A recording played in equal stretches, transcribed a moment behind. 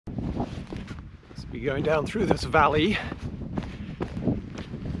Be going down through this valley.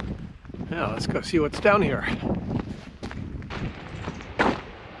 Yeah, let's go see what's down here.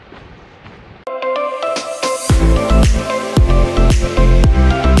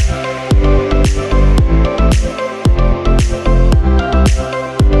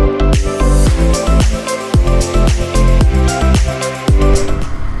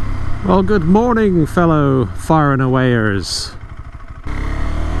 Well, good morning, fellow far and awayers.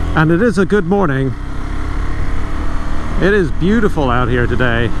 And it is a good morning. It is beautiful out here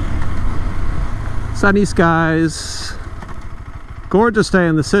today. Sunny skies. Gorgeous day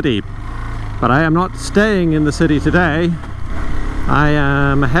in the city. But I am not staying in the city today. I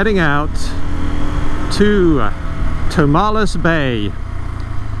am heading out to Tomales Bay.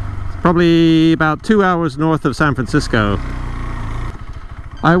 It's probably about 2 hours north of San Francisco.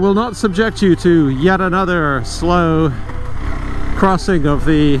 I will not subject you to yet another slow crossing of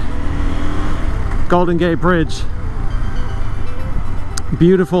the Golden Gate Bridge,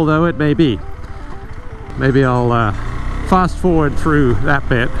 beautiful though it may be. Maybe I'll fast forward through that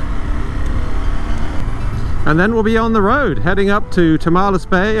bit. And then we'll be on the road, heading up to Tomales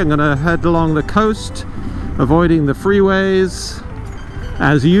Bay. I'm going to head along the coast, avoiding the freeways,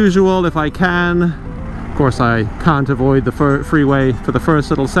 as usual if I can. Of course, I can't avoid the freeway for the first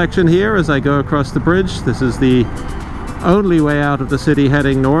little section here as I go across the bridge. This is the only way out of the city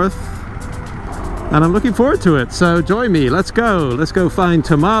heading north, and I'm looking forward to it. So join me. Let's go find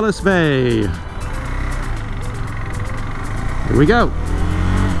Tomales Bay. Here we go.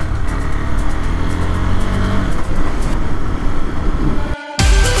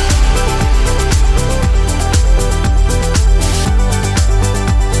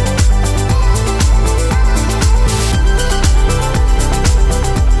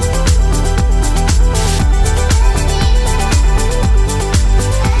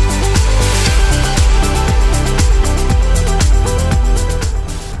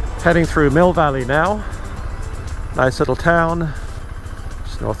 Heading through Mill Valley now. Nice little town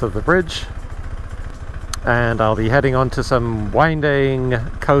just north of the bridge, and I'll be heading on to some winding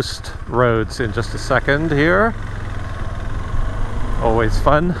coast roads in just a second here. Always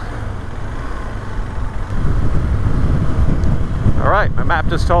fun. Alright, my map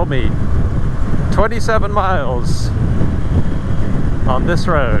just told me 27 miles on this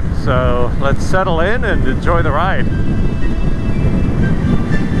road, so let's settle in and enjoy the ride.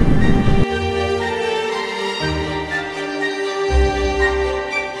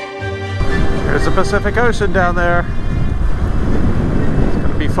 There's the Pacific Ocean down there. It's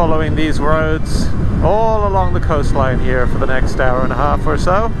going to be following these roads all along the coastline here for the next hour and a half or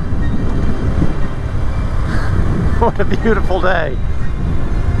so. What a beautiful day.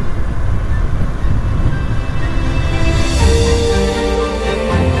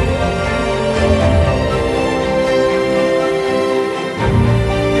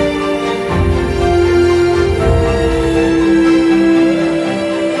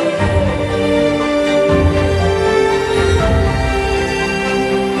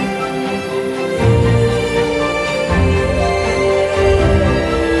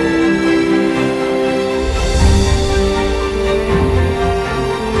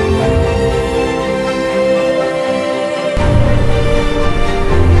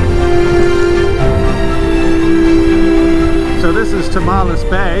 Tomales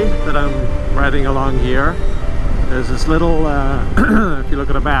Bay that I'm riding along here. There's this little, if you look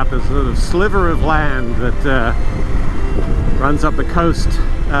at a map, there's a little sliver of land that runs up the coast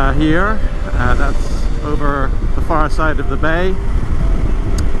here. That's over the far side of the bay.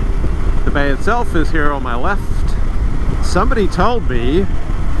 The bay itself is here on my left. Somebody told me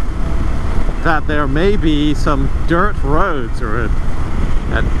that there may be some dirt roads, or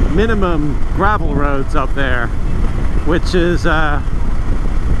at minimum gravel roads up there, which is,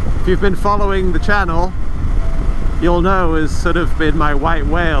 if you've been following the channel, you'll know has sort of been my white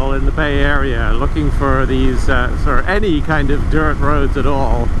whale in the Bay Area, looking for these, or any kind of dirt roads at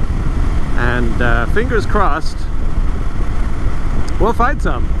all. And fingers crossed, we'll find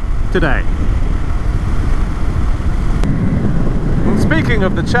some today. And speaking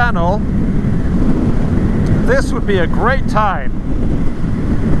of the channel, this would be a great time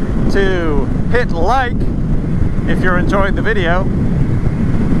to hit like if you're enjoying the video,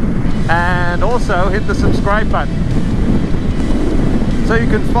 and also hit the subscribe button so you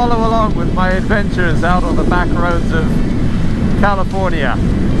can follow along with my adventures out on the back roads of California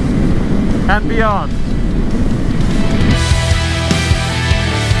and beyond.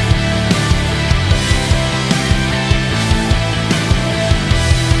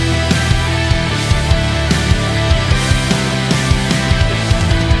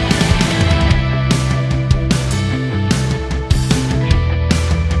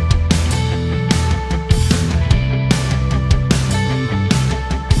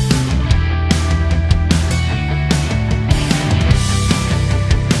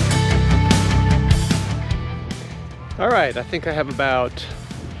 All right, I think I have about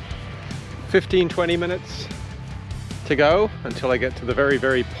 15-20 minutes to go until I get to the very,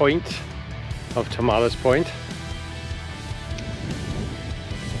 very point of Tomales Point.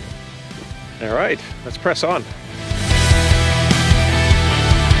 All right, let's press on.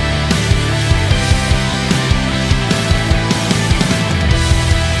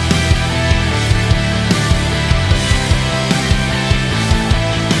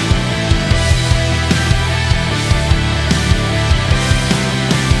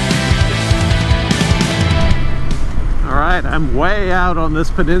 I'm way out on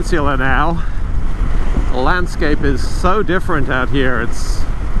this peninsula now. The landscape is so different out here. It's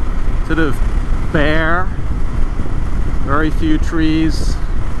sort of bare, very few trees.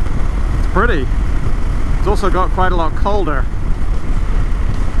 It's pretty. It's also got quite a lot colder.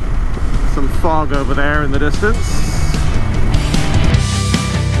 Some fog over there in the distance.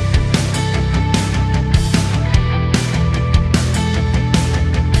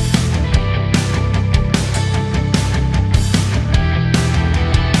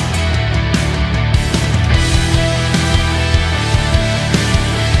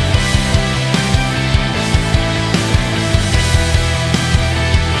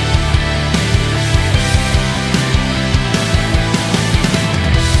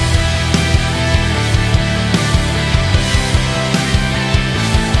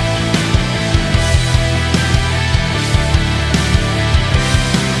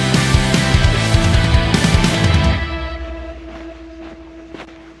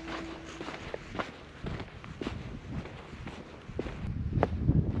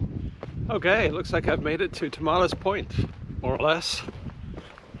 Okay, it looks like I've made it to Tomales Point, more or less.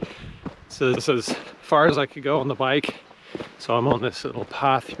 So this is as far as I could go on the bike. So I'm on this little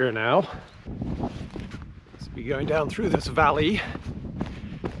path here now. Let's be going down through this valley.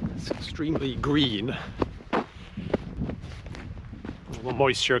 It's extremely green. A little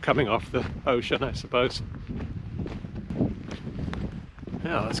moisture coming off the ocean, I suppose.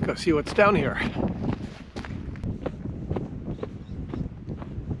 Yeah, let's go see what's down here.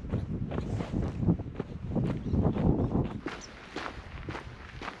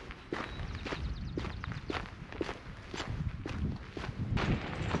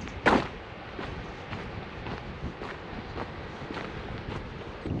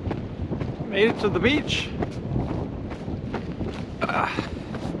 Made it to the beach.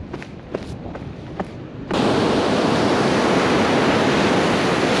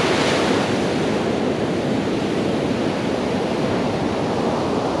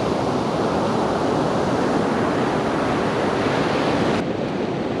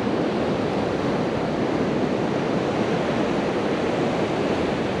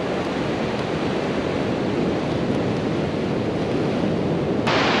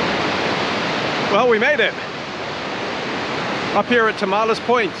 Well, we made it up here at Tomales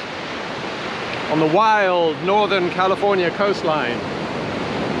Point on the wild Northern California coastline.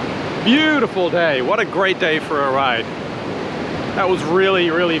 Beautiful day. What a great day for a ride. That was really,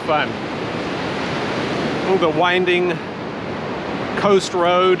 really fun. Oh, the winding coast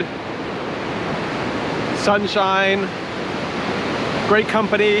road, sunshine, great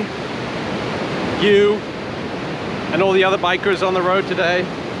company, you and all the other bikers on the road today.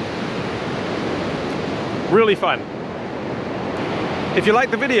 Really fun. If you like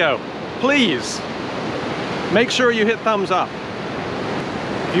the video, please make sure you hit thumbs up.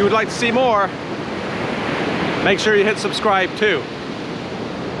 If you would like to see more, make sure you hit subscribe too.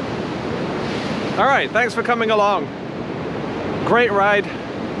 All right, thanks for coming along. Great ride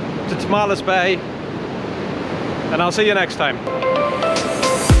to Tomales Bay, and I'll see you next time.